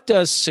 is what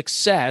does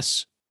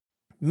success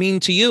mean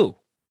to you?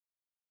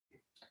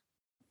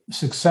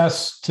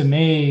 Success to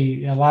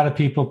me, a lot of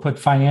people put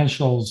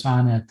financials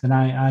on it, and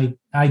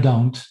I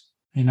don't.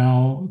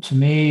 To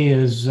me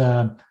is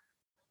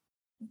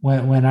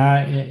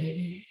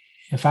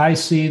if I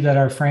see that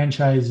our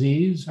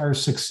franchisees are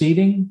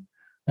succeeding,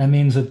 that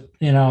means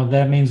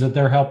that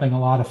they're helping a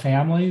lot of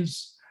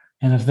families.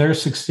 And if they're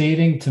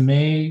succeeding, to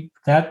me,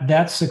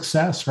 that's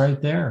success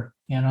right there,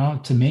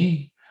 to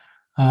me.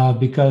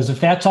 Because if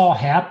that's all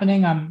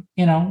happening, I'm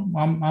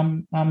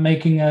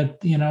making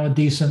a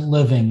decent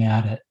living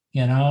at it.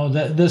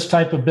 This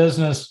type of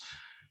business,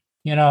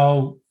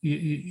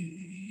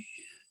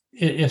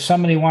 if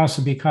somebody wants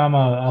to become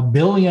a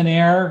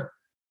billionaire,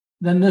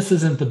 then this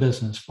isn't the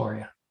business for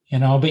you.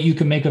 But you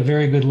can make a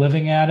very good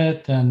living at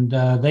it, and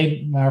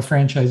our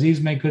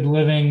franchisees make good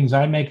livings.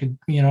 I make a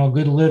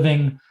good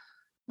living,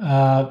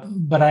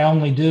 but I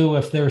only do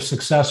if they're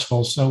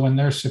successful. So when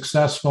they're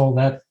successful,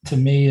 that to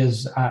me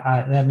is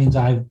that means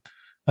I've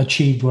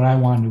achieved what I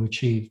wanted to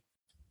achieve.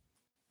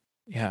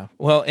 Yeah.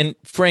 Well, and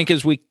Frank,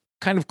 as we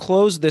kind of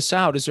close this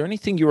out, is there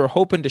anything you were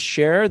hoping to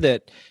share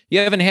that you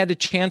haven't had a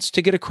chance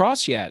to get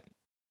across yet?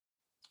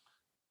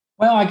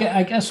 Well,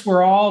 I guess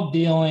we're all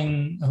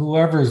dealing,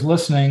 whoever's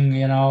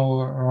listening,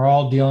 are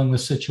all dealing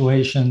with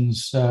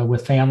situations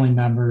with family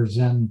members.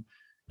 And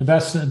the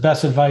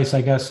best advice,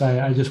 I guess,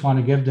 I just want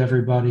to give to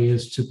everybody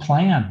is to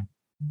plan.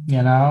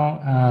 There's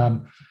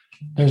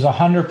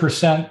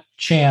 100%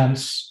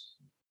 chance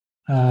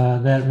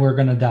that we're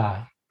going to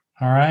die.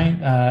 All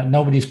right.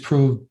 Nobody's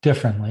proved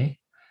differently.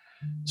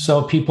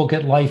 So people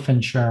get life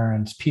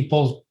insurance.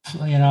 People,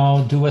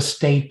 do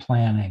estate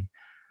planning.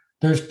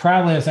 There's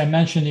probably, as I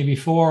mentioned to you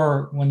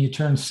before, when you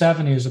turn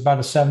 70, there's about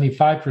a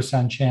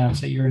 75% chance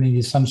that you're going to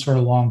need some sort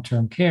of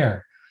long-term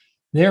care.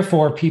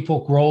 Therefore,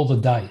 people roll the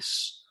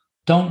dice.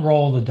 Don't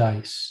roll the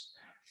dice.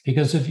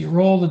 Because if you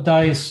roll the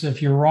dice,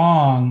 if you're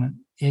wrong,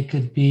 it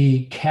could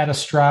be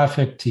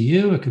catastrophic to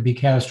you. It could be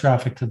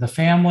catastrophic to the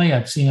family.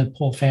 I've seen it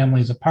pull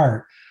families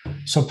apart.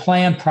 So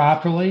plan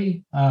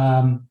properly.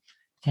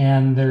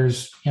 And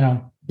there's,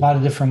 a lot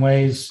of different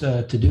ways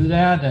to do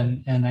that.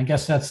 And I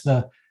guess that's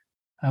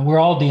we're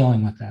all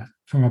dealing with that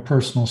from a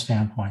personal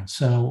standpoint.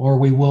 So, or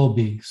we will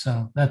be.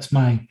 So that's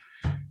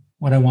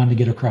what I wanted to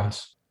get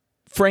across.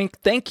 Frank,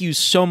 thank you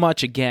so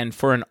much again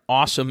for an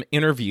awesome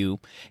interview.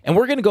 And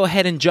we're going to go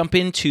ahead and jump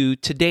into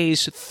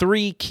today's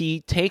 3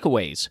 key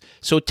takeaways.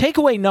 So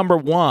takeaway number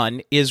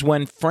 1 is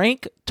when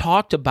Frank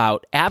talked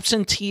about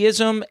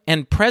absenteeism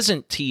and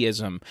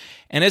presenteeism.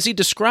 And as he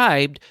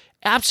described,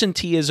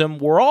 absenteeism,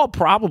 we're all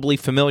probably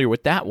familiar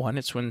with that one.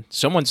 It's when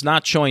someone's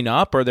not showing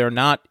up or they're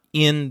not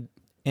in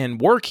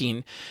and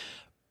working.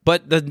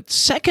 But the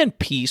second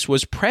piece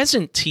was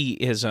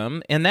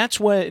presenteeism, and that's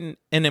when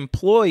an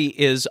employee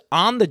is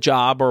on the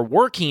job or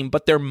working,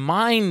 but their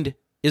mind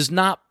is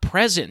not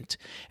present.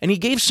 And he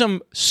gave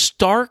some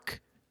stark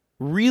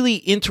really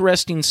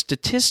interesting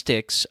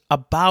statistics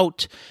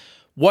about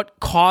what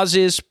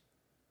causes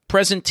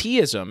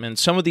presenteeism and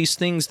some of these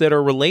things that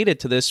are related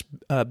to this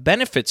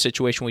benefit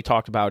situation we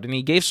talked about. And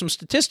he gave some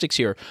statistics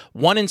here.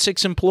 1 in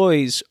 6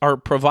 employees are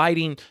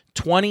providing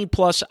 20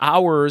 plus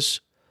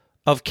hours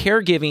of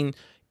caregiving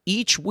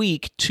each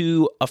week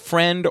to a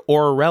friend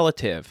or a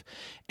relative.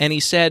 And he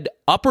said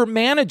upper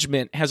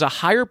management has a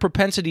higher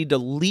propensity to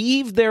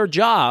leave their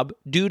job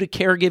due to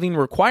caregiving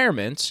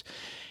requirements.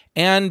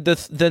 And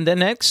the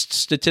next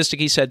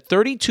statistic, he said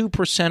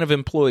 32% of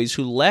employees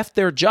who left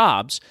their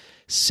jobs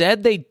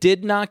said they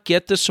did not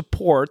get the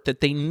support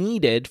that they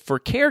needed for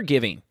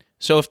caregiving.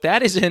 So if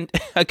that isn't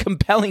a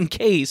compelling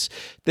case,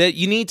 that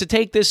you need to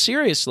take this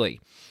seriously.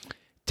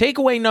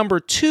 Takeaway number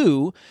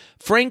 2,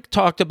 Frank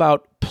talked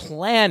about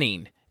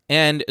planning,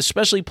 and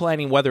especially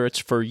planning whether it's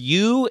for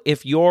you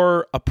if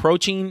you're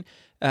approaching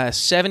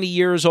 70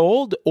 years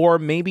old or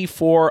maybe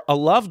for a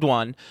loved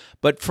one.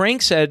 But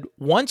Frank said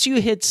once you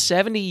hit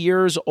 70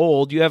 years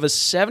old, you have a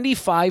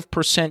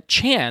 75%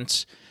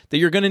 chance that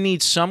you're going to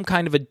need some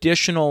kind of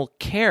additional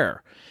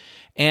care.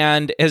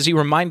 And as he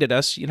reminded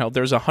us,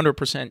 there's a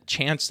 100%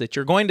 chance that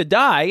you're going to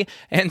die.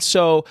 And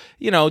so,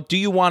 do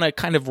you want to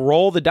kind of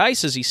roll the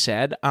dice, as he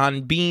said,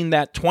 on being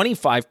that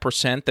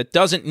 25% that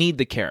doesn't need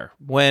the care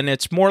when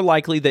it's more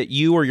likely that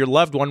you or your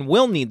loved one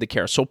will need the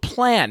care? So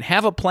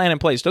have a plan in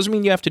place. Doesn't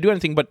mean you have to do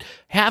anything, but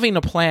having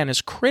a plan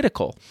is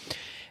critical.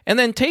 And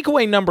then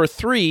takeaway number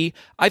 3,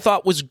 I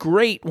thought was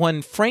great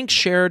when Frank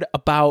shared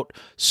about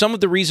some of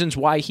the reasons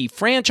why he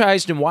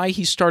franchised and why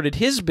he started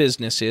his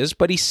businesses,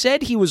 but he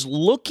said he was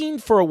looking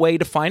for a way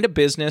to find a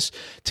business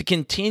to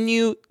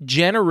continue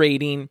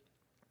generating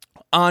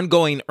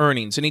ongoing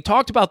earnings. And he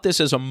talked about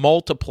this as a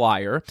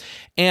multiplier,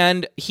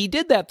 and he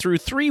did that through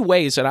 3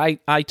 ways that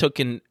I took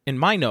in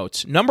my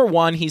notes. Number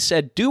 1, he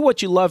said, do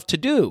what you love to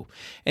do.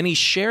 And he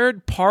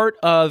shared part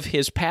of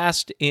his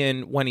past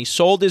in when he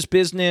sold his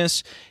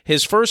business,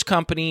 his first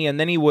company, and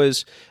then he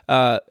was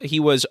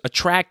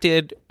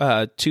attracted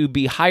to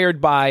be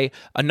hired by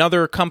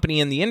another company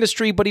in the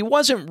industry, but he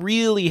wasn't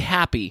really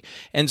happy.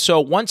 And so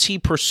once he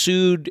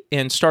pursued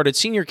and started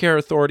Senior Care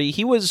Authority,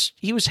 he was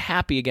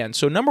happy again.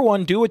 So number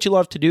 1, do what you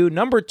love to do.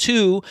 Number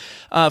 2,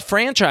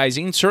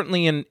 franchising,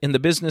 certainly in the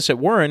business at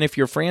we're in, if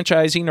you're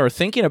franchising or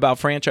thinking about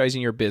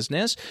franchising your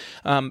business,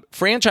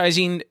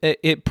 franchising,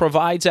 it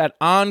provides that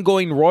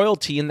ongoing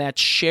royalty and that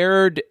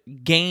shared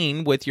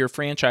gain with your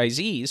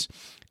franchisees.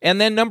 And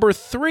then number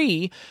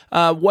 3,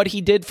 what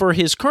he did for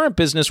his current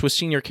business with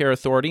Senior Care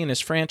Authority and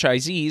his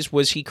franchisees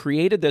was he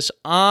created this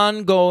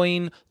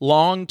ongoing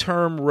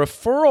long-term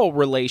referral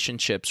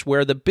relationships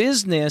where the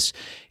business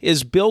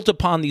is built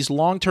upon these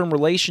long-term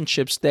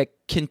relationships that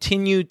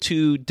continue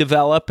to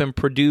develop and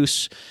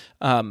produce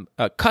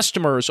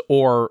customers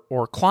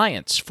or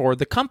clients for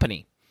the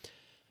company.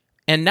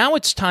 And now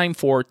it's time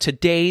for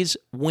today's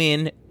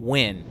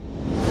win-win.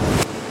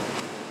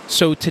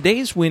 So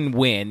today's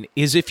win-win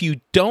is if you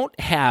don't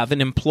have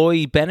an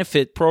employee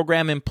benefit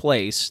program in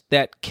place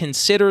that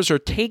considers or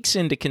takes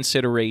into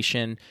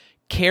consideration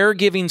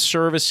caregiving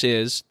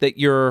services that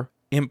your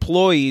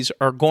employees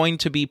are going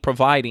to be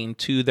providing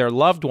to their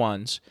loved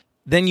ones,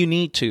 then you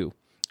need to.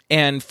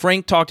 And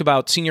Frank talked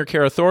about Senior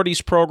Care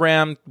Authority's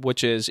program,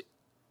 which is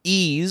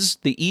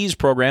EASE, the EASE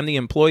program, the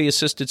Employee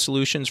Assisted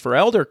Solutions for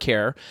Elder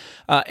Care,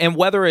 and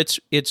whether it's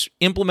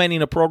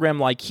implementing a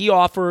program like he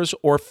offers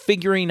or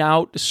figuring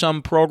out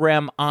some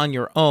program on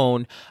your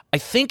own, I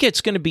think it's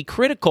going to be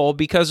critical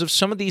because of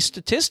some of these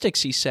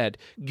statistics he said.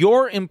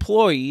 Your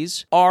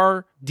employees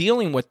are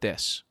dealing with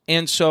this.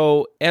 And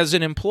so as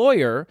an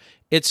employer,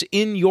 it's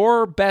in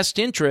your best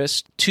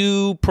interest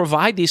to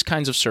provide these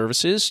kinds of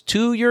services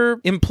to your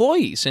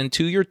employees and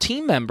to your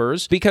team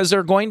members because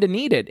they're going to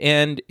need it,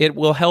 and it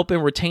will help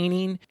in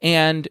retaining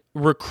and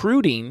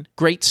recruiting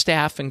great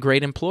staff and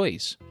great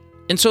employees.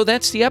 And so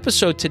that's the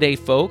episode today,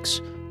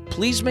 folks.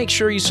 Please make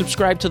sure you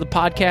subscribe to the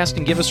podcast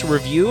and give us a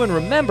review. And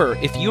remember,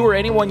 if you or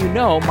anyone you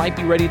know might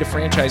be ready to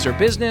franchise their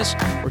business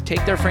or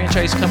take their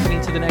franchise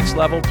company to the next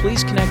level,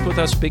 please connect with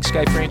us,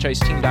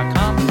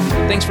 BigSkyFranchiseTeam.com.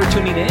 Thanks for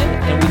tuning in,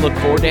 and we look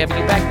forward to having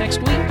you back next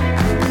week.